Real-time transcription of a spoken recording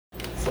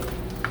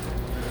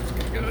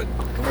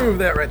remove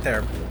that right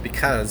there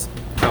because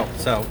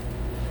so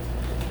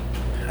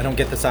I don't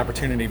get this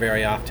opportunity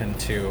very often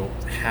to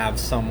have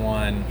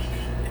someone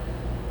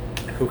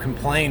who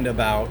complained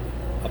about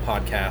a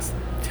podcast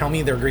tell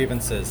me their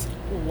grievances.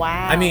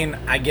 Wow. I mean,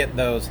 I get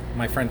those.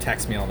 My friend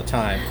texts me all the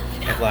time,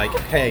 like,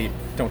 "Hey,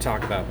 don't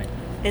talk about me."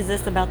 Is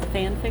this about the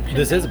fan fiction?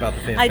 This is about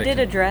the fan I fiction.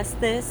 did address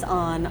this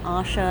on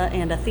Asha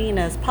and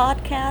Athena's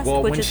podcast,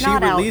 Well, which when is she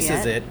not out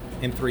releases yet. it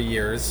in 3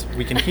 years,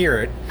 we can hear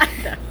it.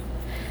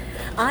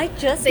 I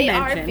just They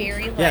mentioned. are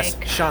very like. Yes,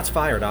 shots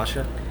fired,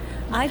 Asha.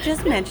 I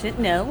just mentioned.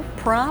 No,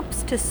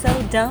 props to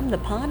So Dumb the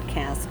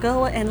podcast.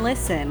 Go and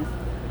listen.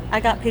 I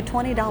got paid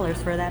 $20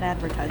 for that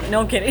advertising. No,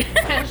 I'm kidding.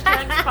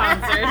 Hashtag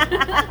sponsored.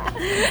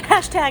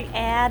 Hashtag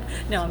ad.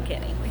 No, I'm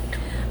kidding.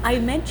 I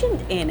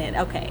mentioned in it,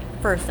 okay,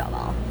 first of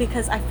all,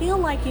 because I feel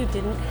like you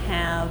didn't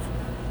have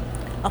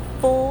a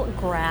full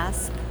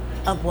grasp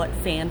of what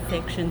fan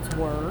fictions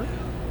were,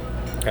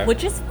 Okay.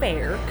 which is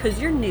fair because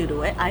you're new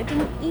to it. I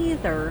didn't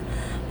either,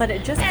 but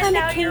it just kind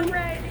of came,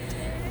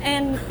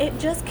 and it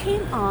just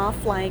came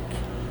off like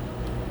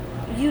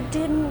you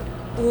didn't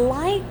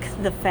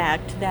like the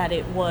fact that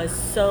it was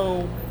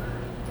so,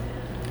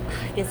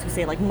 I guess we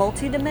say like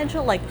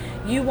multi-dimensional. Like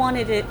you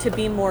wanted it to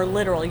be more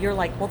literal. You're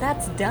like, well,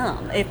 that's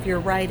dumb if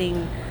you're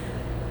writing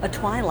a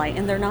Twilight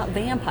and they're not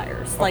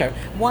vampires. Like, Okay.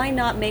 why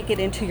not make it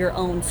into your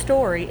own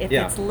story if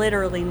Yeah. it's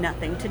literally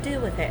nothing to do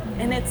with it?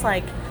 And it's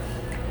like,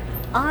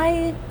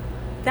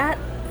 that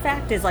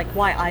fact is like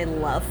why I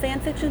love fan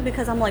fiction,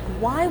 because I'm like,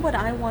 why would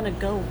I want to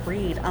go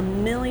read a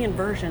million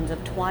versions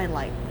of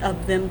Twilight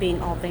of them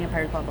being all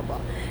vampires, blah blah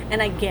blah?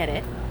 And I get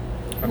it.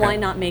 Okay. Why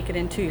not make it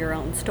into your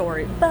own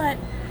story? But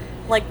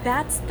like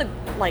that's the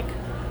like,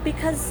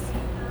 because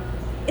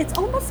it's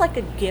almost like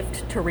a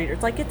gift to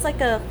readers. Like it's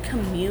like a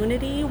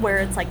community where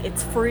it's like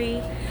it's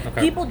free.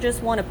 Okay. People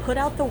just want to put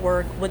out the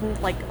work.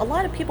 Wouldn't like a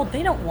lot of people,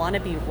 they don't want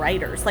to be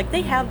writers. Like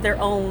they have their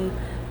own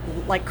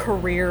like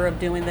career of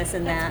doing this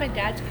and That's that. my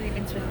dad's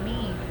grievance with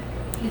me.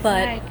 He's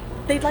But like,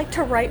 they'd like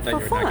to write That for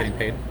you're not getting fun.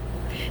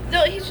 paid.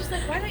 no, he's just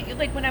like, why don't you,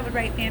 like when I would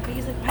write fanfic,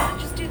 he's like, why don't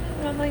you just do this?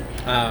 And I'm like,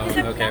 Oh, because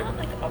I'm okay. not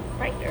like a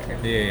writer.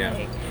 Yeah.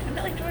 Like, I'm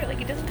not like Joy, like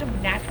it doesn't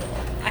come natural.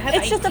 I have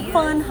It's just a ideas.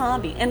 fun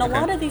hobby. And a Okay.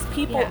 lot of these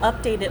people Yeah.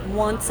 update it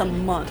once a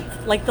month.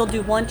 Like they'll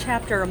do one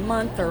chapter a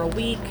month or a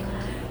week.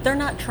 They're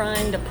not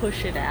trying to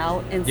push it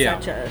out in Yeah.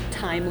 such a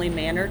timely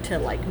manner to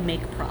like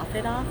make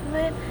profit off of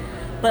it.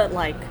 But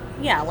like,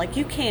 yeah, like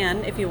you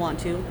can if you want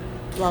to,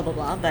 blah blah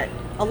blah. But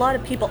a lot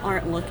of people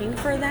aren't looking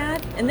for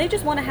that, and they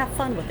just want to have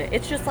fun with it.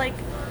 It's just like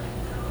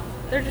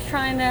they're just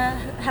trying to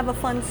have a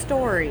fun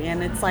story,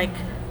 and it's like,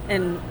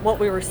 and what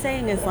we were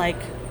saying is like,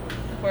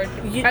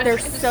 they're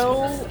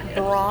so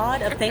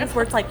broad of things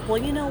where it's like, well,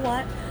 you know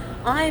what?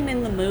 I'm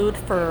in the mood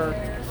for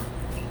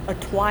a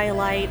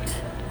Twilight.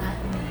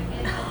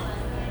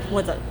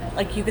 What's it?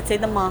 Like you could say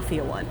the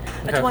Mafia one,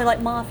 a Okay.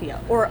 Twilight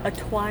Mafia, or a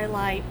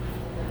Twilight,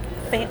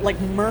 like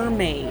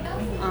mermaid,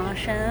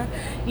 Asha.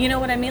 You know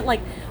what I mean?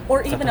 Like,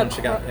 or Is that even the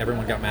a one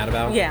everyone got mad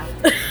about? yeah.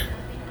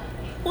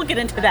 We'll get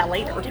into that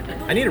later.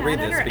 I need to read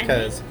this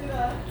because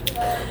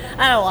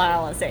I don't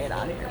want to say it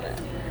on here,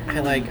 but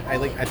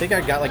I think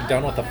I got like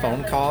done with a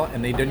phone call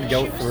and they didn't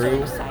go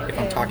through if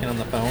I'm talking on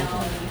the phone.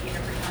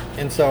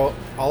 And so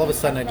all of a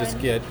sudden I just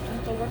get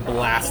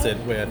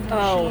blasted with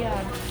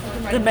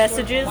the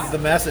messages. the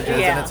messages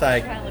Yeah. and it's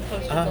like,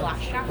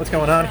 what's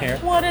going on here?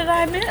 What did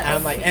I miss? And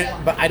I'm like,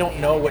 but I don't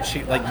know what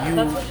she, like you,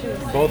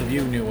 both of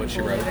you knew what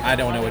she wrote. I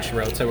don't know what she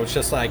wrote. So it's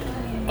just like,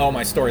 oh,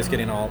 my story's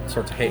getting all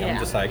sorts of hate. Yeah. I'm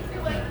just like,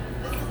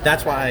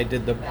 that's why I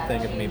did the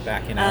thing of me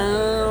backing out.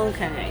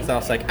 Okay. So I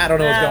was like, I don't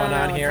know what's I going don't know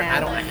on what's here. I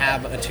don't happening.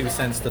 have a 2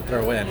 cents to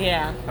throw in.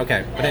 Yeah.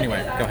 Okay, but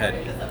anyway, go ahead.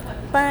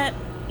 But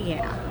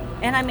yeah,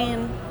 and I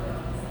mean,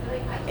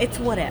 it's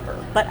whatever.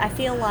 But I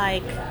feel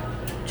like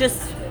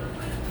just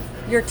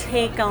your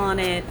take on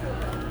it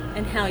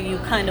and how you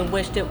kind of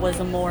wished it was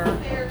a more.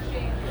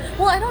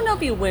 Well, I don't know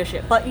if you wish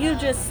it, but you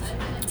just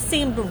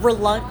seemed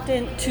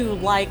reluctant to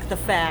like the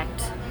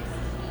fact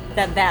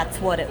that that's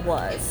what it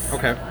was.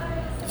 Okay.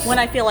 When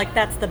I feel like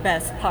that's the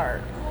best part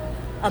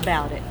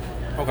about it.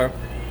 Okay.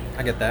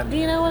 I get that. Do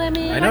you know what I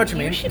mean? I know what you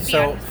mean. should be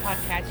So on this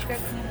podcast. You guys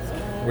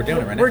can. we're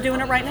doing it right now. We're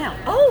doing it right now.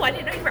 Oh, I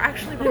didn't know you were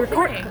actually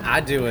recording. I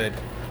do it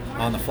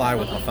on the fly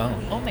with my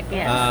phone. Oh my god.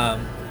 Yeah.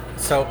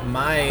 So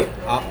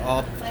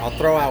I'll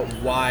throw out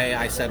why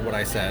I said what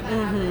I said.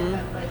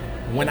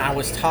 Mm-hmm. When I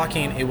was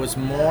talking, it was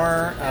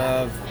more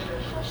of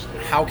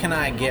how can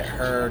I get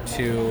her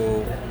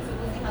to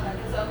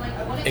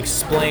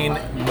explain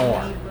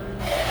more.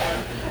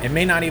 It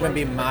may not even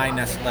be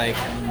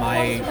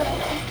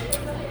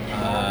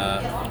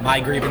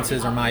my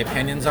grievances or my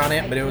opinions on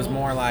it, but it was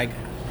more like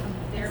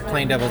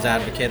playing devil's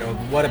advocate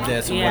of what of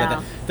this and what of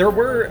that. There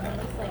were,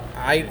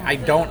 I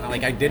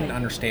didn't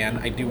understand.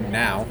 I do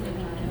now,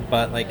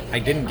 but like I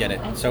didn't get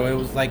it. So it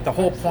was like the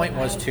whole point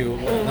was to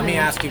let me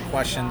ask you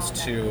questions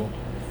to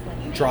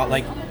draw,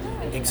 like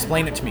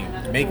explain it to me,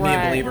 make me a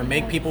Right. believer,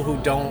 make people who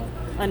don't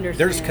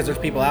Understand. there's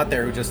people out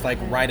there who just like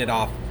write it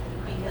off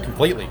completely.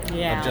 completely.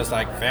 Yeah. Of just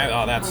like,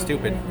 oh, that's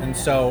stupid. And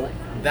so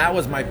that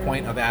was my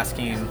point of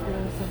asking,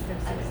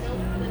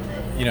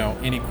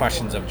 any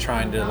questions, of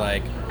trying to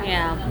like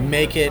Yeah.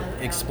 make it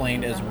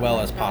explained as well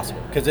as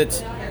possible. Because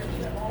it's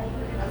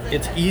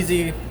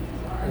easy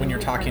when you're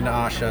talking to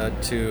Asha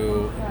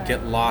to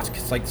get lost,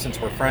 cause like since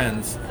we're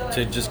friends,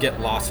 to just get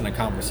lost in a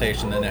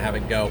conversation and to have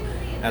it go,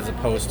 as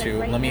opposed to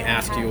let me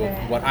ask you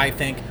what I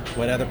think,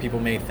 what other people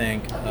may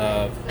think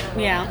of.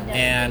 Yeah.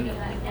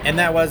 And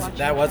that was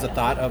a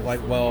thought of like,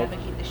 well,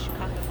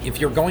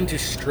 if you're going to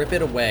strip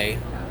it away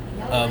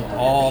of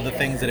all the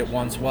things that it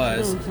once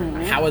was,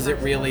 how is it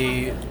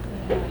really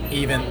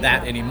even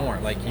that anymore?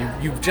 Like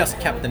you've just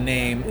kept the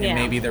name and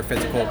maybe their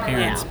physical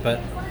appearance,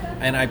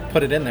 and I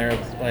put it in there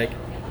like,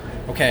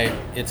 okay,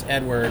 it's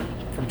Edward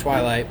from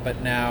Twilight,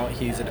 but now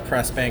he's a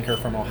depressed banker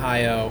from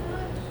Ohio,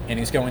 and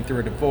he's going through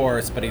a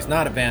divorce, but he's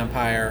not a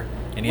vampire,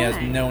 and he has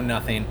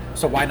nothing.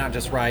 So why not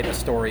just write a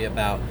story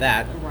about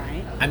that?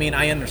 Right. I mean,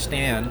 I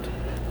understand,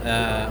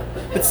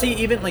 but see,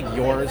 even like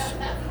yours,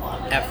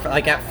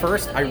 at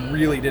first, I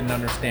really didn't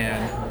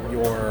understand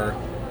your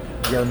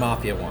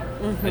mafia one.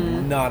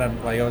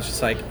 I was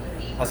just like,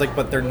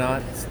 but they're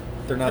not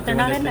But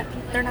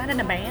they're not in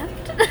a band.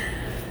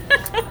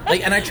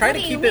 Like, and I try to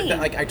What do you keep it, mean?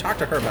 like, I talked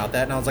to her about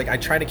that, and I was like, I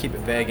try to keep it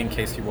vague in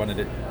case you wanted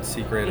it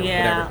secret or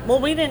Yeah. whatever. Well,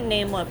 we didn't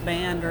name what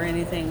band or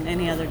anything,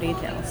 any other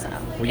details. So.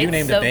 Well, you It's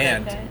named so a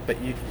band, good,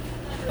 but you,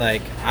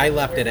 like, I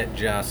left it at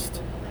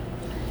just,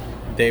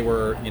 they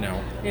were,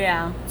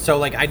 Yeah. so,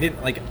 like, I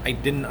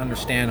didn't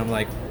understand. I'm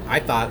like, I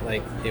thought,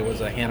 like, it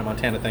was a Hannah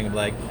Montana thing of,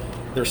 like,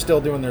 they're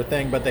still doing their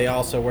thing, but they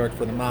also work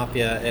for the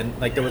mafia, and,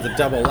 like, there was a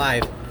double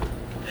life.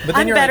 But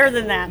I'm you're better like,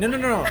 than that.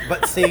 No.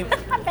 But see,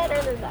 I'm better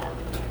than that.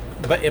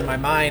 but in my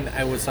mind,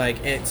 I was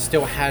like, it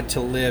still had to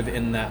live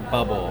in that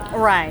bubble.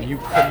 Right. You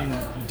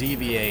couldn't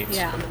deviate.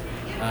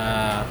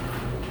 Yeah.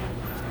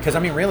 Because, I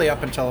mean, really,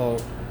 up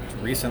until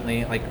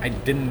recently, like, I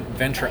didn't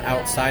venture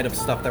outside of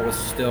stuff that was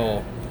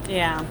still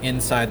Yeah.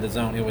 inside the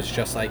zone. It was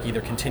just, like,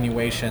 either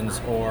continuations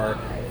or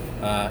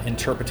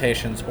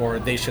interpretations, or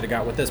they should have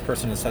got with this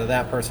person instead of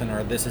that person,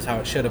 or this is how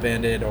it should have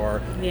ended,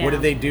 or Yeah. what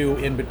did they do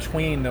in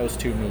between those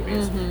two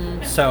movies.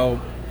 So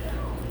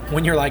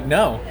when you're like,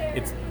 no,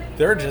 it's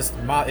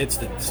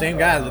the same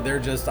guys, but they're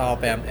just all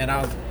fam. And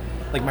I was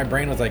like, my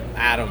brain was like,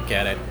 I don't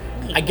get it.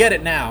 I get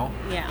it now.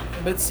 Yeah.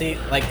 But see,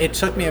 like, it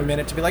took me a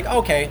minute to be like,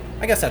 okay,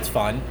 I guess that's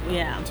fun.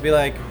 Yeah. To be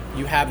like,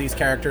 you have these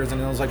characters,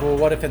 and I was like, well,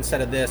 what if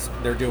instead of this,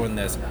 they're doing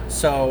this?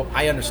 So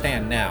I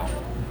understand now.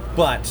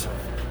 But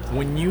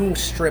when you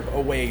strip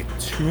away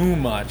too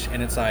much,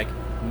 and it's like,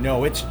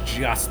 no, it's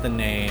just the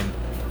name.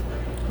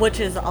 Which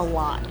is a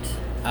lot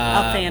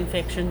of fan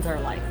fictions are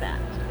like that.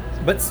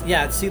 But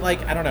yeah, see,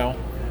 like, I don't know.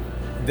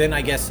 Then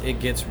I guess it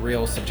gets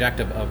real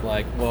subjective of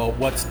like, well,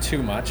 what's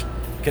too much?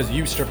 Because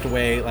you stripped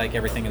away like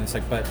everything, and it's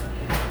like, but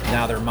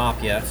now they're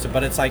mafia. So,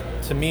 but it's like,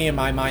 to me, in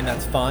my mind,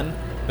 that's fun.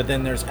 But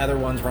then there's other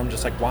ones where I'm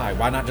just like, why?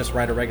 Why not just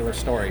write a regular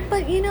story?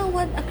 But you know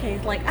what? Okay,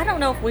 like, I don't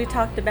know if we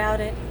talked about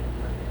it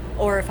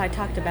or if I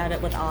talked about it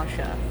with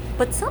Asha.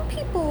 But some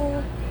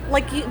people,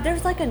 like,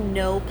 there's like a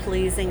no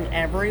pleasing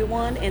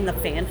everyone in the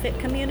fanfic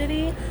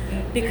community.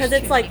 Because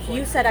There's it's too like, many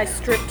you said I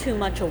stripped too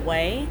much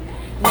away.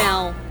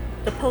 Now,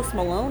 the Post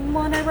Malone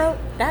one I wrote,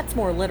 that's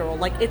more literal.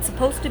 Like, it's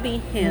supposed to be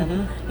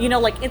him. You know,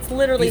 like, it's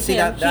literally You see,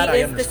 him. that He I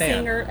is the understand.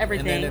 singer,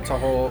 everything. And then it's a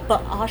whole...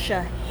 But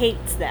Asha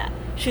hates that.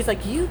 She's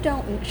like,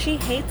 she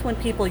hates when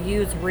people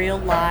use real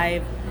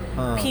live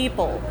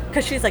people.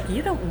 Because she's like,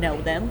 you don't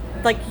know them.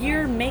 Like,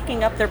 you're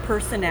making up their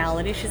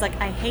personality. She's like,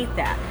 I hate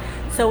that.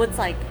 So it's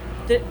like,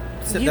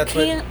 So you that's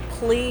what- can't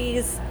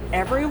please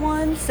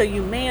everyone, so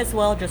you may as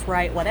well just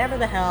write whatever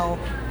the hell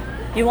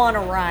you want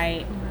to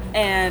write.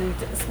 And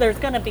there's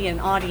going to be an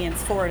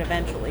audience for it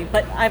eventually.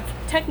 But I've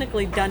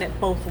technically done it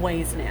both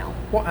ways now.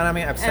 Well, and I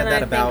mean, I've said And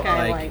that I about, think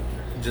I like,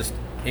 just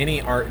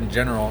any art in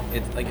general.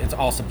 It's like, it's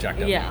all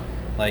subjective. Yeah.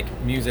 Like,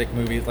 music,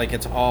 movies, like,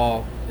 it's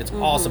all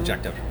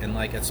subjective. And,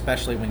 like,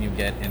 especially when you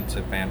get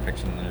into fan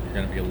fiction, you're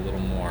going to be a little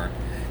more...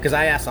 Because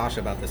I asked Asha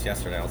about this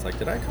yesterday. I was like,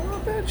 did I come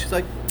off bad? She's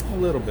like, a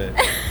little bit.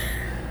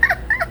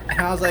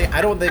 And I was like,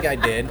 I don't think I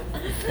did.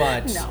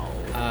 But No.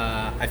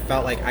 I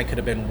felt like I could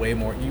have been way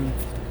more...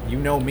 You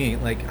know me.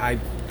 Like, I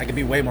could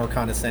be way more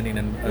condescending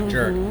and a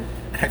jerk. And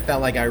I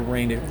felt like I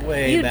reined it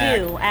way back.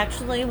 You do.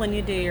 Actually, when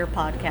you do your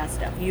podcast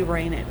stuff, you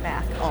rein it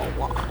back a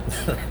lot.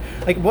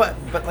 Like, what?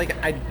 But, like,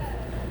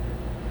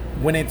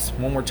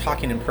 when we're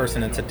talking in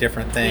person, it's a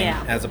different thing.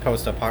 Yeah. As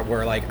opposed to a part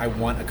where, like, I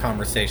want a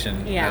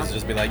conversation. Yeah. As to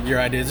just be like, your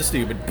ideas are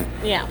stupid.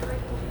 Yeah.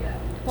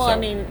 Well, So- I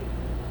mean,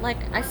 like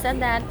I said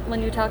that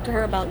when you talked to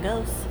her about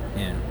ghosts.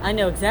 Yeah. I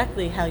know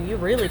exactly how you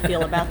really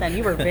feel about that.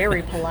 You were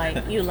very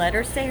polite. You let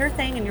her say her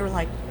thing, and you were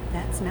like,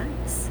 that's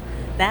nice.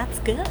 That's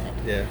good.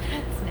 Yeah.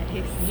 That's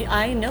nice.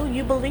 I know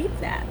you believe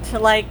that.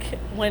 Like,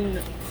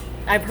 when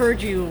I've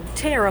heard you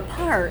tear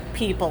apart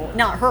people,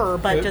 not her,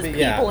 but Could just be,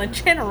 yeah. people in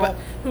general But-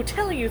 who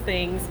tell you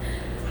things,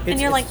 and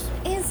It's- you're like,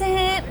 it's- is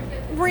it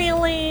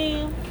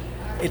really?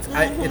 It's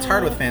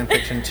hard with fan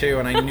fiction too,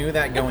 and I knew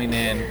that going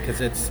in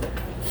because it's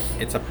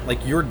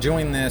like, you're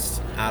doing this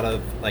out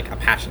of like a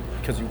passion.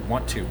 because you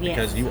want to, Yes.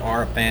 because you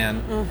are a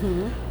fan.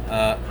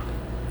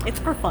 It's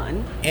for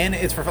fun. And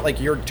it's for like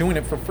you're doing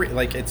it for free.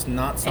 Like it's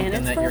not something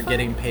it's that for you're fun.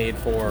 getting paid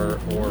for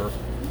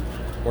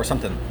or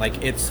something.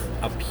 Like it's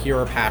a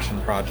pure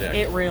passion project.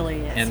 It really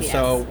is. And yes.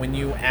 so when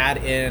you add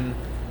in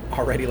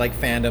already like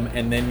fandom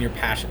and then your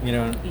passion,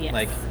 Yes.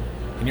 like,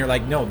 and you're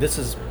like, no, this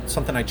is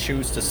something I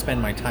choose to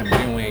spend my time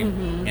doing,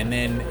 Mm-hmm. and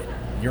then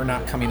you're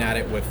not coming at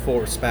it with full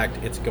respect,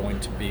 it's going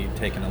to be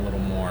taken a little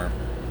more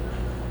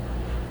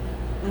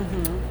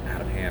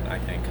out of hand, I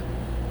think.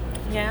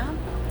 Yeah.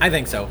 I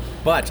think so.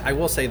 But I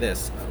will say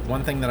this.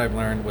 One thing that I've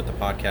learned with the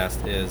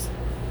podcast is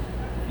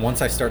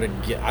once I started,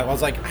 I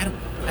was like, I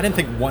didn't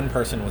think one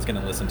person was going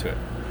to listen to it.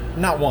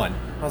 Not one.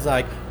 I was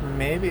like,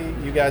 maybe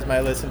you guys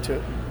might listen to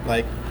it.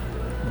 Like,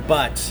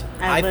 but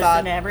I listen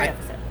thought to every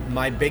episode.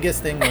 my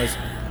biggest thing was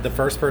the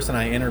first person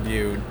I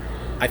interviewed,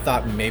 I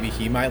thought maybe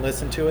he might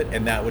listen to it,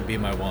 and that would be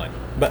my one.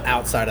 But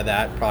outside of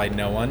that, probably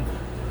no one.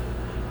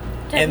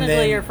 Technically,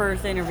 then- your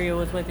first interview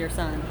was with your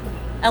son.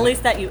 At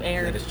least that you That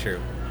aired. is true.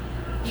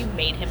 You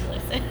made him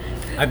listen.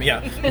 I mean,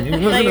 yeah. But you're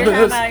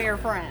talking about your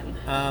friend.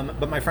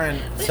 But my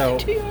friend, so,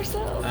 Listen to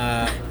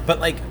yourself.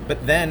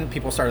 but then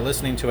people started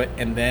listening to it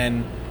and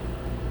then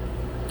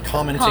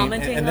commenting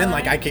and then on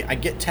like it. I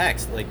get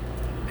text like,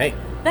 hey,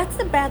 That's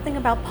the bad thing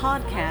about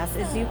podcasts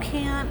is you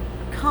can't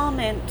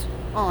comment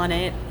on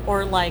it,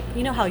 or like,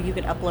 you know how you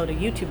can upload a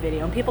YouTube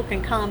video and people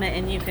can comment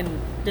and you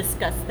can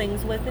discuss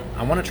things with it.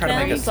 I want to try to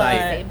make a But- site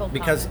Disable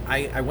because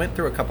comments. I went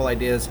through a couple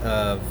ideas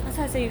of That's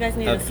why I say you guys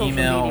need a social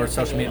email media or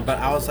social media, page. but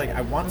I was like,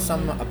 I want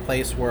a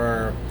place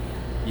where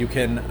you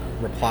can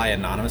reply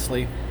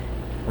anonymously,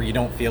 where you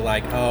don't feel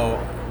like,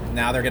 oh,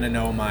 now they're gonna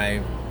know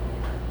my,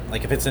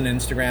 like if it's an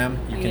Instagram,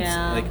 you can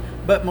Yeah. like,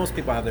 but most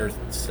people have theirs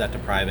set to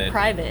private.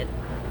 Private.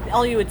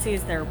 All you would see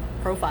is their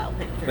profile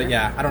picture. But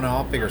yeah, I don't know.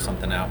 I'll figure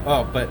something out.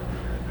 Oh, but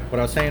what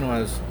I was saying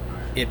was,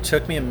 it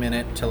took me a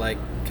minute to like,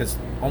 because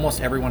almost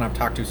everyone I've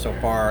talked to so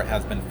far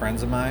has been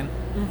friends of mine,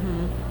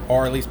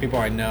 or at least people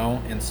I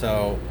know, and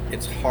so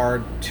it's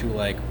hard to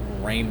like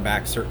rein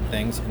back certain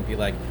things and be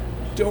like,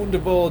 don't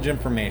divulge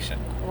information.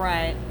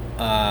 Right.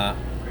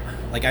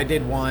 Like I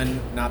did one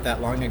not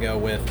that long ago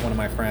with one of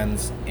my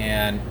friends,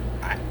 and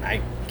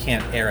I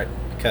can't air it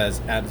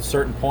because at a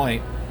certain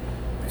point,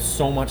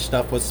 so much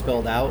stuff was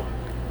spilled out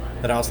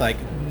that I was like,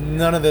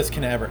 none of this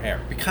can ever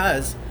air.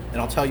 Because, and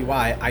I'll tell you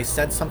why, I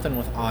said something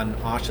on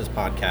Asha's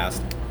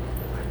podcast,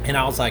 and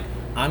I was like,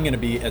 I'm going to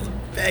be as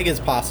vague as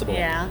possible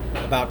Yeah.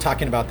 about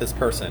talking about this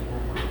person.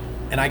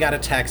 And I got a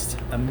text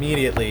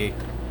immediately,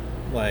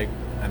 like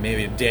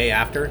maybe a day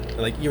after,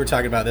 like, you were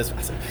talking about this. I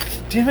was like,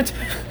 damn it,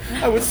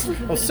 I was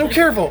so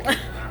careful.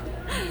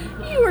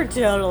 You were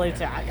totally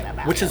talking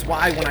about Which is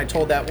why when I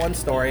told that one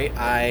story,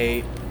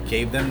 I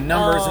gave them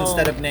numbers Oh,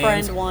 instead of names.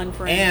 friend one,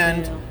 friend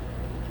and two.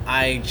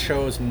 I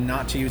chose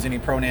not to use any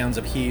pronouns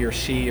of he or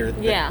she or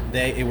Yeah.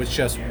 they. It was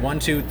just 1,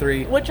 2,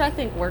 3. Which I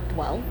think worked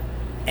well.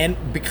 And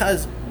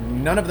because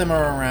none of them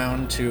are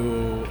around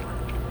to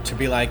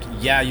be like,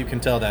 yeah, you can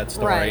tell that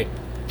story. Right.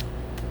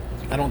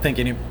 I don't think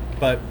any,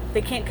 but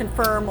They can't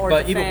confirm or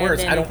but even defend worse,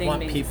 I don't anything want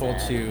being people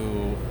said.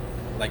 to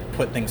like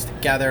put things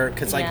together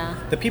because like Yeah.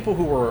 the people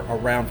who were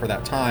around for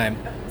that time,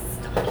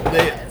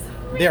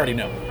 they already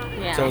know.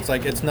 Yeah. So it's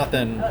like it's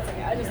nothing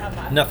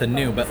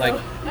new, but like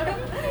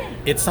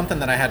it's something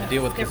that I had to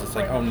deal with because it's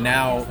like, oh,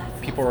 now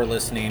people are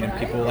listening and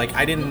people like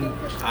I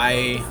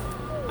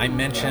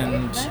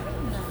mentioned,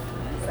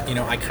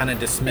 I kind of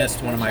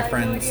dismissed one of my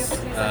friends'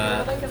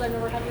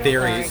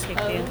 theories Sorry,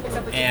 I kicked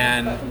you.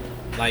 and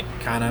like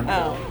kind of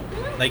Oh.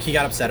 like he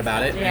got upset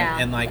about it Yeah.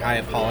 and like I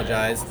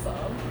apologized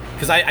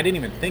because I didn't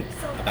even think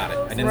about it.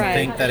 I didn't Right.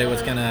 think that it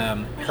was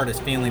gonna hurt his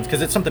feelings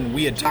because it's something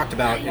we had talked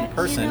about in You know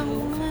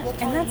person.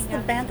 what? And that's the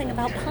bad thing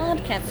about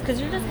podcasts, because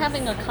you're just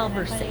having a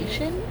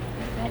conversation,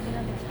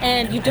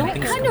 and you don't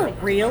think kind so.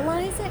 of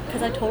realize it.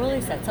 Because I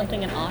totally said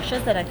something in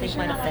Asha's that I think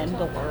might offend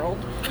the world,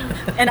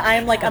 and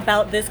I'm like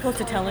about this close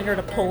to telling her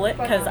to pull it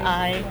because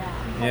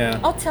Yeah.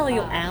 I'll tell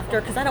you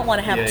after because I don't want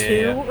to have Yeah, yeah,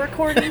 two yeah.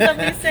 recordings of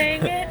me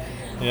saying it.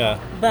 Yeah.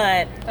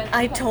 But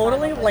I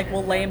totally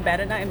will lay in bed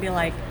at night and be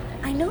like,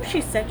 I know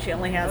she said she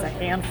only has a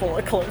handful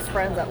of close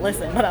friends that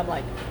listen, but I'm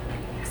like,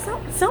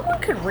 someone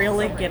could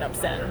really get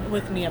upset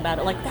with me about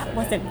it. Like, that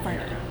wasn't funny.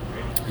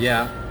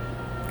 Yeah.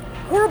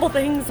 Horrible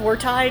things were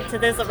tied to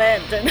this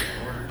event, and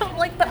I'm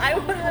like, but I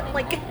wasn't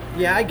like,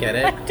 Yeah, I get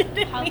I it. didn't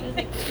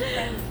mean,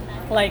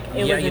 like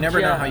it Yeah, was. you a never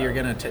know joke. how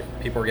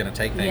people are gonna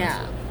take things. Yeah.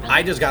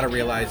 I just gotta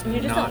realize You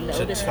just not don't to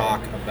notice it.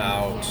 talk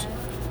about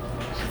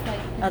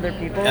Other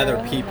people. other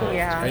people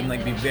Yeah. and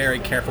like be very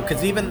careful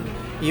because even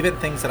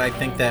things that I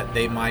think that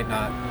they might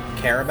not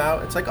care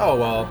about, it's like, oh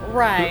well,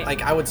 Right.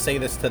 like I would say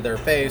this to their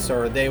face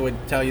or they would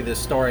tell you this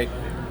story,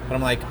 but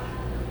I'm like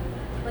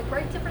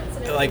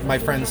my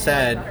friend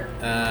said,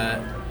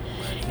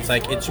 it's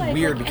like it's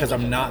weird because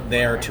I'm not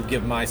there to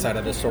give my side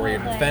of the story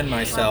and defend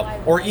myself,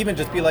 or even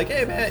just be like,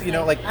 hey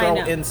man, like I throw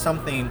know. in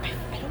something,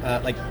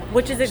 like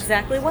Which is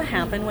exactly what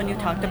happened when you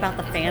talked about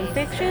the fan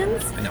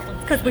fictions. I know.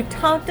 Because we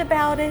talked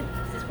about it,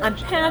 I'm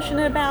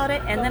passionate about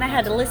it, and then I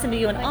had to listen to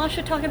you and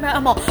Asha talking about it.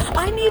 I'm all,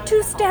 I need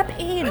to step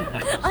in.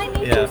 I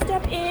need Yeah. to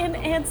step in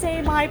and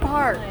say my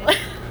part.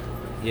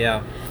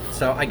 Yeah.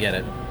 So I get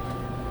it.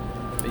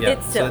 But yeah.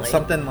 It's So silly. it's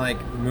something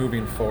like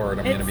moving forward.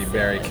 I'm going to It's be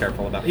very silly.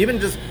 careful about. Even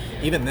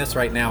this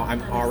right now,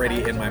 I'm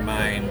already in my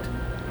mind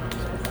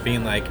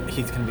being like,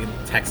 he's going to be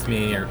text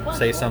me or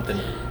say something.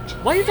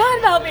 What are you talking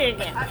about me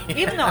again?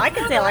 Even though I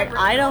can say, like,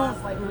 I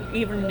don't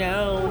even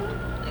know.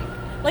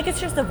 Like,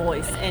 it's just a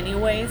voice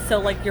anyway. So,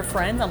 like, your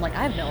friends, I'm like,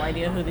 I have no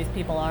idea who these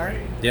people are.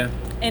 Yeah.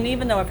 And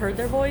even though I've heard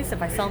their voice,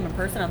 if I saw them in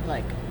person, I'm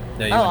like,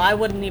 Yeah, you oh, wouldn't- I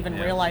wouldn't even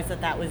yeah. realize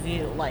that was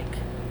you. Like,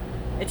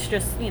 it's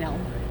just,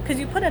 because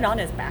you put it on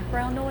as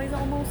background noise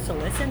almost to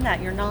listen,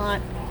 that you're not,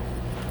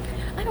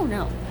 I don't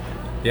know.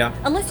 Yeah.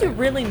 Unless you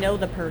really know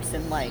the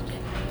person, like,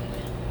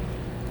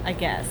 I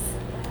guess.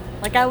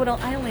 Like, I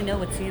only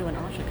know it's you and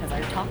Asha because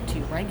I talk to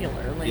you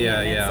regularly. Yeah,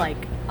 and yeah. It's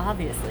like,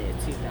 obviously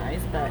it's you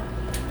guys, but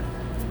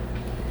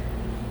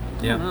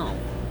I Yeah. don't know.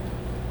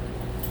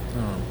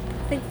 Oh.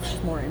 I think it's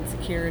just more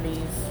insecurities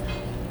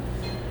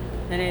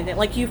than anything.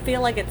 Like, you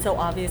feel like it's so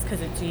obvious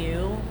because it's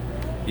you,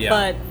 Yeah.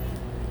 but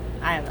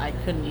I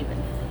couldn't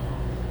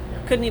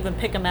even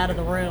pick them out of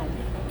the room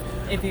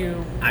if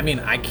you I mean,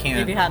 I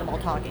can't. had them all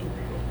talking.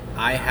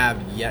 I have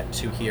yet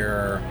to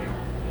hear.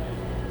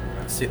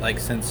 See, like,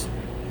 since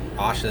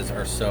Asha's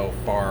are so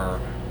far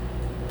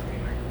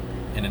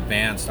in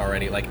advance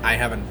already, like, I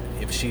haven't.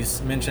 If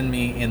she's mentioned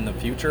me in the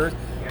future,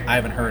 I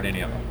haven't heard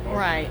any of them.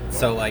 Right.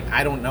 So, like,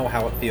 I don't know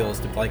how it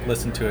feels to, like,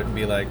 listen to it and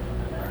be like,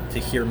 to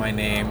hear my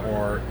name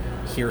or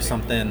hear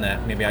something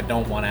that maybe I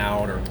don't want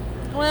out or.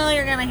 Well,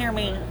 you're gonna hear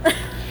me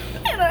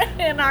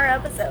in our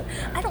episode.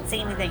 I don't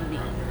say anything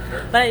mean,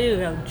 but I do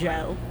go,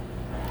 Joe,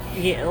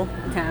 you,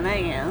 kinda,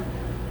 yeah.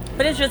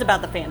 But it's just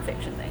about the fan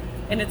fiction thing,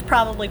 and it's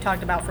probably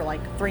talked about for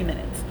like 3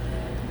 minutes,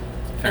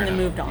 Fair and then enough.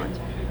 moved on,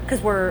 because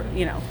we're,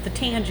 the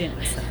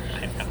tangents.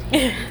 I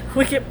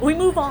know. we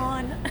move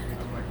on,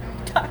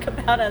 talk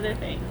about other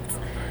things.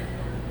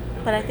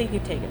 But I think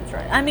you've taken it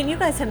right. I mean, you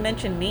guys have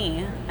mentioned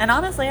me, and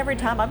honestly, every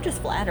time I'm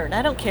just flattered.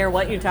 I don't care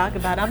what you talk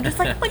about. I'm just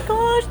like, oh my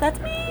gosh, that's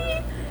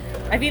me.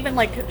 I've even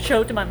like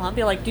showed to my mom,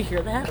 be like, do you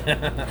hear that?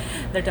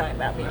 They're talking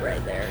about me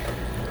right there.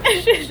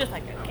 And she's just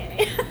like,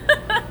 okay.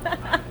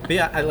 But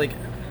yeah,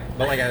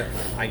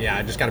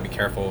 I just got to be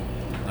careful.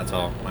 That's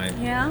all.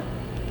 Yeah,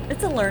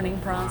 it's a learning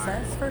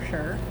process for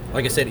sure.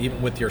 Like I said,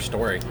 even with your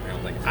story,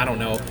 like, I don't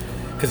know,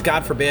 because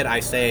God forbid I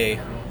say.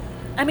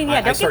 I mean, yeah,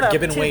 I don't start give up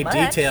giving too away much.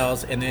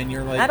 details, and then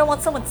you're like, I don't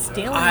want someone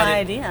stealing I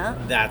my didn't- idea.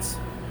 That's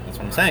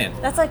what I'm saying.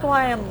 That's like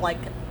why I'm like,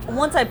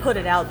 once I put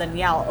it out, then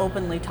yeah, I'll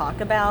openly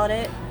talk about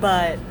it.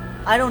 But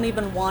I don't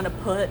even want to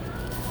put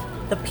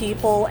the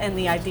people and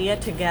the idea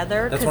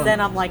together, That's because what then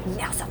I'm- I'm like,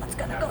 now someone's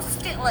gonna go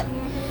steal it.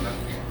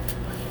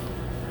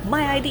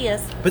 My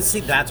ideas. But see,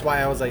 that's why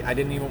I was like, I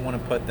didn't even want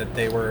to put that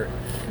they were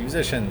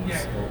musicians.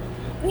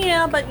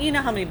 Yeah, but you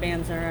know how many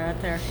bands are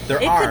out there.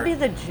 There it are. could be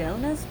the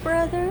Jonas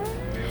Brothers.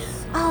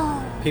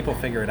 Oh, People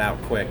figure it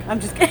out quick. I'm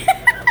just kidding.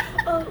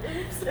 Oh,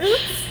 oops.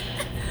 Oops.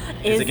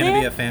 Is it going to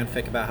be a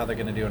fanfic about how they're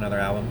going to do another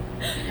album?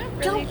 I'm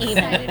really Don't even.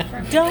 excited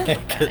for Don't.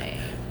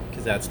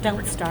 Because that's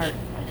Don't start.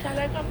 I thought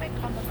I got my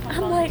Comic-Con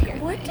I'm like,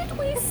 volunteer what thing. did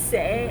we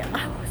say?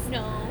 I was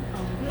No.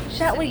 It's just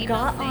that an we email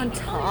got thing. on Oh,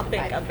 topic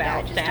I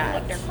about just don't know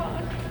what that. they're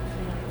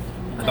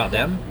called. about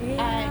them. Yeah,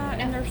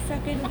 no. and their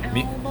second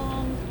Me-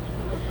 album.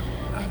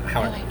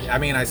 How? I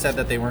mean, I said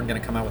that they weren't going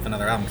to come out with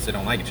another album because they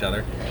don't like each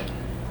other.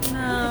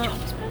 No,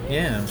 Jonas Brothers?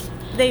 Yeah.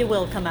 they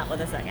will come out with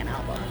a second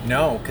album.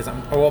 No, because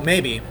well,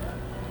 maybe.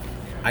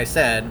 I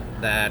said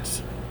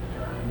that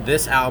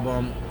this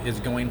album is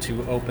going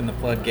to open the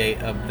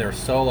floodgate of their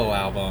solo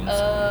albums.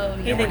 Oh,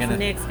 He yeah. we're thinks gonna-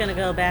 Nick's gonna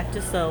go back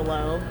to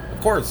solo. Of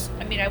course.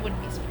 I mean, I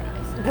wouldn't be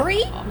surprised.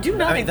 Brie, do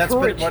not I mean, that's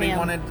encourage what he him.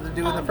 wanted to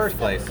do in the first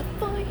place.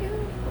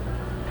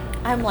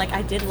 I'm like,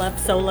 I did love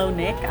solo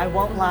Nick. I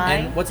won't lie.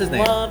 And what's his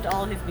name? Loved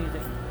all his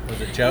music. Was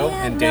it Joe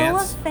Yeah, and no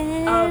Dance?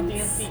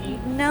 offense.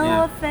 No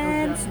Yeah.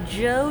 offense.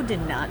 Joe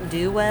did not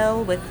do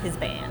well with his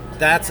band.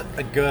 That's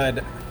a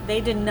good. They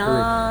did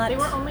not. They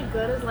were only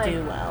good as like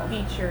do well.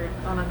 featured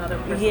on another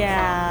person's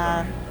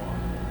Yeah. song.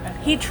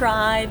 He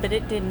tried, but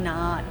it did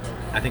not.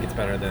 I think it's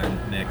better than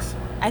Nick's.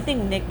 I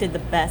think Nick did the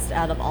best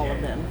out of all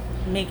of them,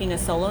 making a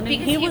solo Nick.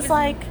 Because He was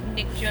like,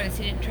 Nick Jonas.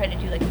 He didn't try to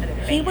do like another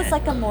band. he was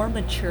like a more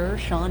mature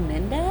Shawn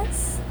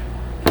Mendes.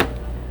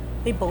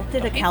 They both did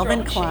a Don't be Calvin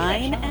throwing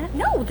Klein. shade at Shawn.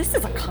 No, this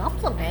is a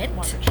compliment.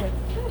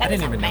 I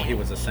didn't even know he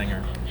was a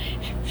singer.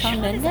 Shawn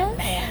Mendes?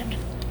 band.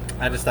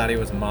 I just thought he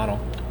was a model.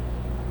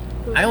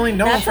 I only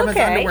know him That's from his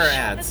okay. underwear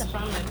ads.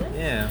 Shawn Mendes?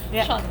 Yeah.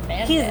 Yeah. Shawn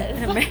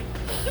Mendes. He's,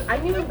 I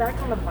knew him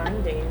back on the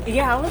Vine days.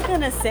 yeah, I was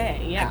gonna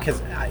say, yeah.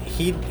 Because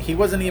he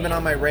wasn't even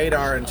on my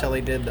radar until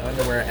he did the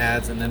underwear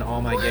ads, and then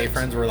all my gay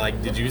friends were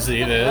like, "Did you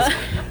see this?"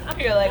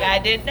 You're like, I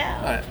didn't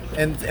know.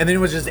 And then it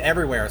was just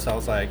everywhere. So I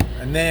was like,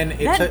 and then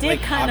it That took did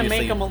like kind of make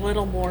obviously- him a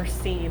little more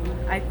seen,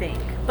 I think.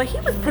 But he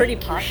was pretty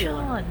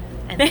popular. Sean.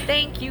 And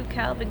thank you,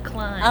 Calvin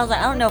Klein. I was like,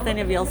 I don't know if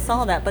any of y'all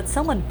saw that, but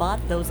someone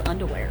bought those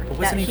underwear. But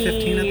wasn't that he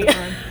 15 at the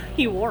time?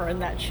 He wore in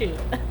that shoot.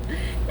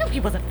 No, he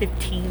wasn't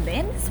 15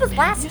 then. This was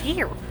last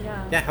year.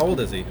 Yeah. Yeah, how old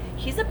is he?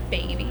 He's a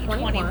baby.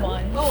 21?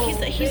 21. Oh,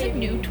 He's a baby.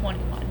 new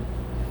 21.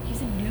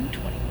 He's a new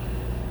 21.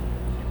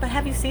 But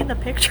have you seen the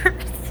pictures?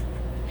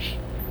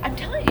 I'm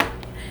telling you,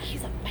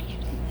 he's a baby.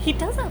 He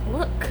doesn't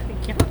look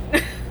young.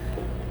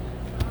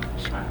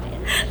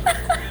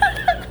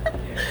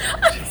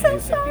 I'm so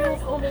sorry.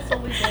 Feels almost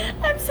only day.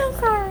 I'm so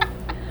sorry.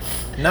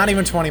 Not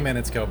even 20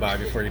 minutes go by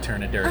before you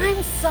turn it dirty.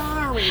 I'm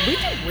sorry. We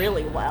did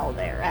really well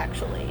there,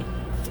 actually.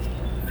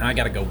 Now I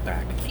gotta go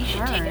back. You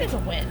should take it as a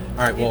win.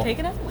 All right, You well, take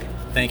it as a win.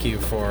 thank you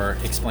for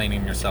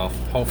explaining yourself.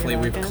 Hopefully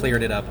You're we've welcome.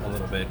 cleared it up a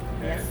little bit.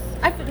 Yes.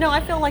 I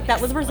feel like that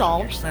was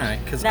resolved. All right,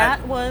 because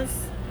That was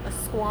a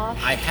squash.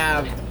 I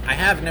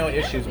have no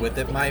issues with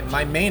it.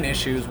 My main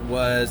issues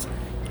was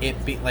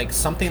it be like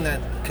something that,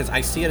 because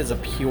I see it as a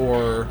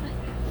pure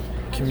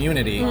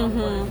community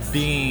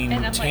being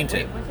And I'm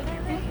tainted. like, wait, was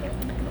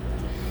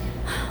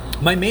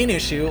it? My main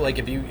issue, like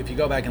if you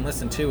go back and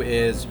listen to,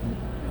 is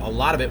a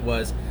lot of it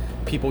was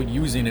people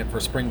using it for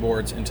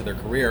springboards into their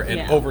career and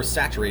Yeah.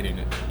 oversaturating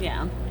it.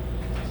 Yeah.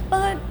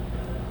 But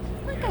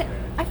like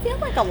I feel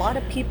like a lot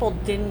of people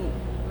didn't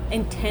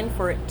intend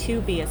for it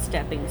to be a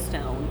stepping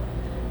stone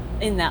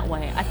in that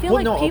way. I feel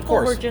Well, no, like of people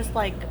were course. just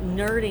like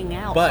nerding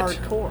out But-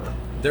 hardcore.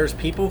 There's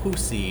people who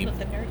see With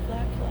the nerd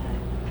flag.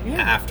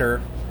 Yeah.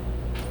 after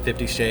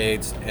 50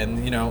 Shades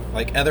and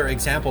like other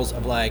examples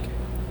of like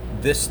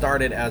this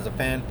started as a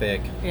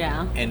fanfic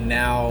Yeah. and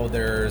now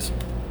there's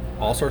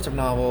all sorts of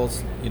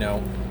novels.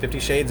 50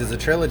 Shades is a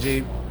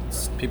trilogy.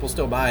 People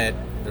still buy it.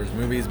 There's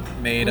movies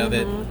made of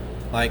it.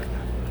 Like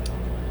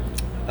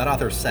that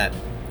author's set.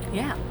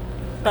 Yeah.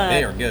 But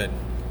They are good.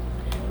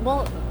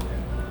 well,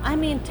 I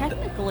mean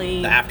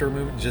technically The After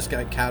movie just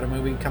got a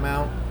movie come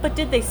out. but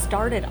did they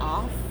start it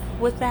off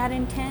with that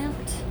intent?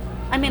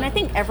 I mean, I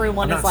think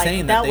everyone I'm is not like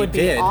saying that that they would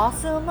did, be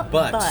awesome,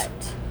 but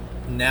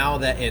now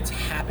that it's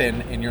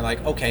happened and you're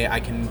like, okay, I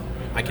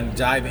can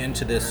dive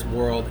into this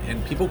world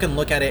and people can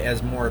look at it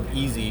as more of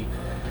easy,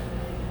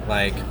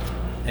 like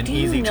an do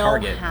easy you know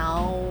target.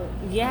 how?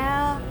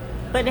 Yeah,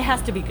 but it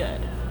has to be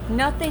good.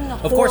 Nothing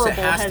Of horrible course it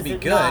has to be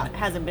good.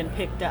 hasn't been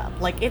picked up.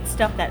 Like it's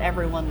stuff that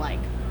everyone like.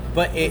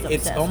 But is it's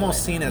obsessed almost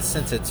with. seen as,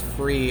 since it's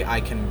free,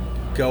 I can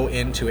go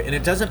into it. And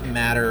it doesn't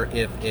matter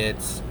if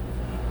it's,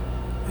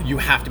 you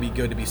have to be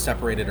good to be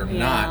separated or Yeah.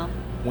 not.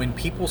 When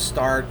people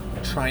start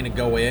trying to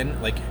go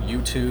in, like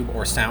YouTube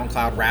or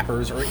SoundCloud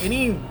rappers or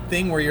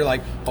anything where you're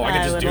like, oh, I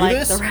can just would do like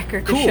this? the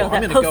record cool, to show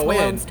I'm that gonna Post go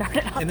Malone in.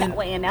 started out And that then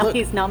way, and now look,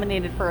 he's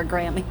nominated for a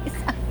Grammy.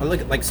 Or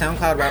look, like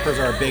SoundCloud rappers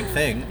are a big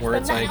thing where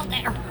it's Put that like, out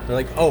there. they're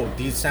like, oh,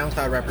 these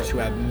SoundCloud rappers who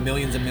have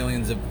millions and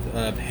millions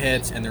of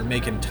hits and they're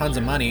making tons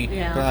of money.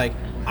 Yeah. They're like,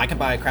 I can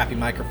buy a crappy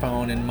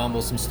microphone and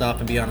mumble some stuff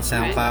and be on a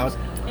SoundCloud.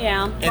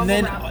 Yeah. And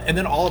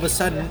then all of a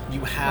sudden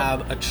you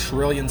have a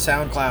trillion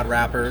SoundCloud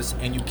rappers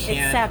and you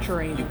can't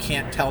saturated. you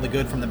can't tell the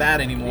good from the bad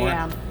anymore.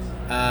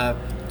 Yeah.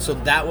 So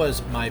that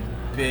was my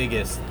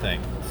biggest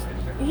thing,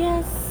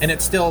 Yes. and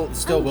it still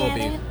I will get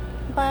be. it,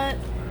 but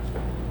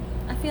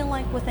I feel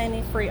like with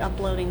any free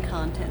uploading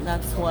content,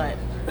 that's what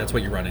That's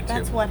what you run into.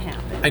 happens.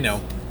 I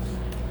know.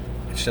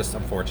 It's just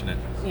unfortunate.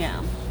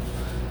 Yeah.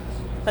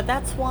 But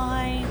that's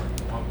why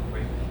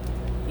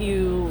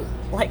you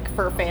like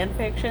for fan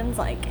fictions,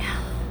 like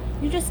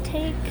you just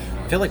take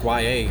I feel like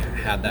YA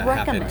had that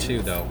happen Recommends.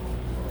 too, though.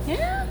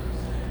 yeah.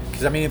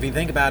 Because I mean, if you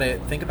think about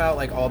it, think about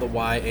like all the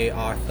YA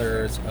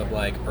authors of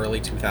like early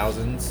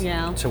 2000s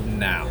Yeah. to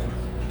now.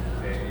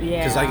 Yeah.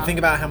 Because like think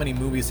about how many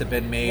movies have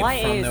been made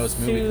YA from is those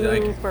movies.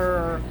 Like,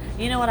 super.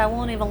 You know what? I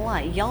won't even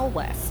lie. Y'all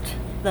West,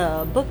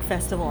 the book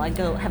festival I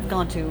have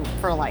gone to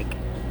for like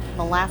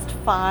the last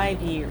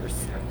 5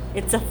 years.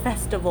 It's a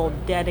festival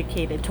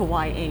dedicated to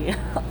YA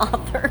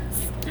authors.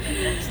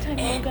 Next time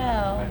we'll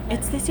go.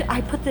 It's this year. I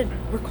put the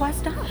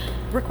request up.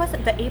 Request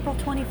it the April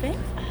 25th.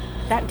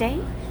 That day.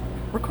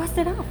 Request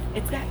it up.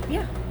 It's that.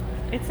 Yeah.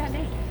 It's that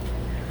day.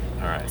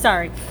 all right.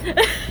 Sorry.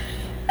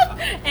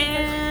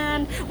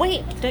 And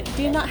wait, do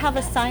you not have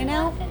a sign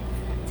out?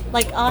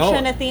 Like Asha Oh.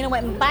 and Athena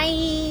went bye.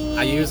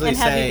 I usually and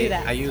have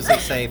you do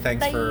say that.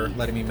 thanks Bye. for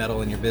letting me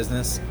meddle in your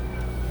business.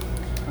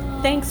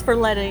 Thanks for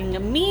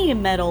letting me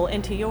meddle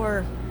into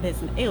your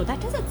business. Ew, that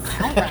doesn't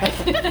sound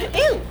right.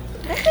 Ew,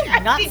 that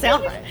does not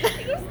sound right. I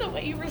think it was the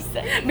way you were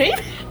saying.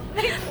 Maybe.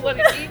 Thanks for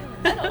letting me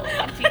meddle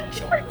into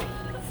your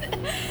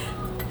business.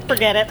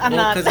 Forget it. I'm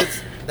Well, not. because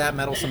it's that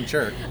meddlesome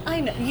jerk.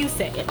 I know. You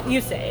say it.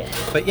 You say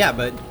it. But yeah,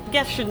 but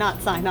Guests should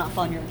not sign off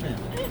on your journal.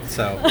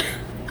 so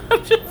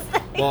I'm just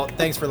saying. well,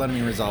 thanks for letting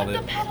me resolve Put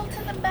it. the pedal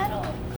to the metal.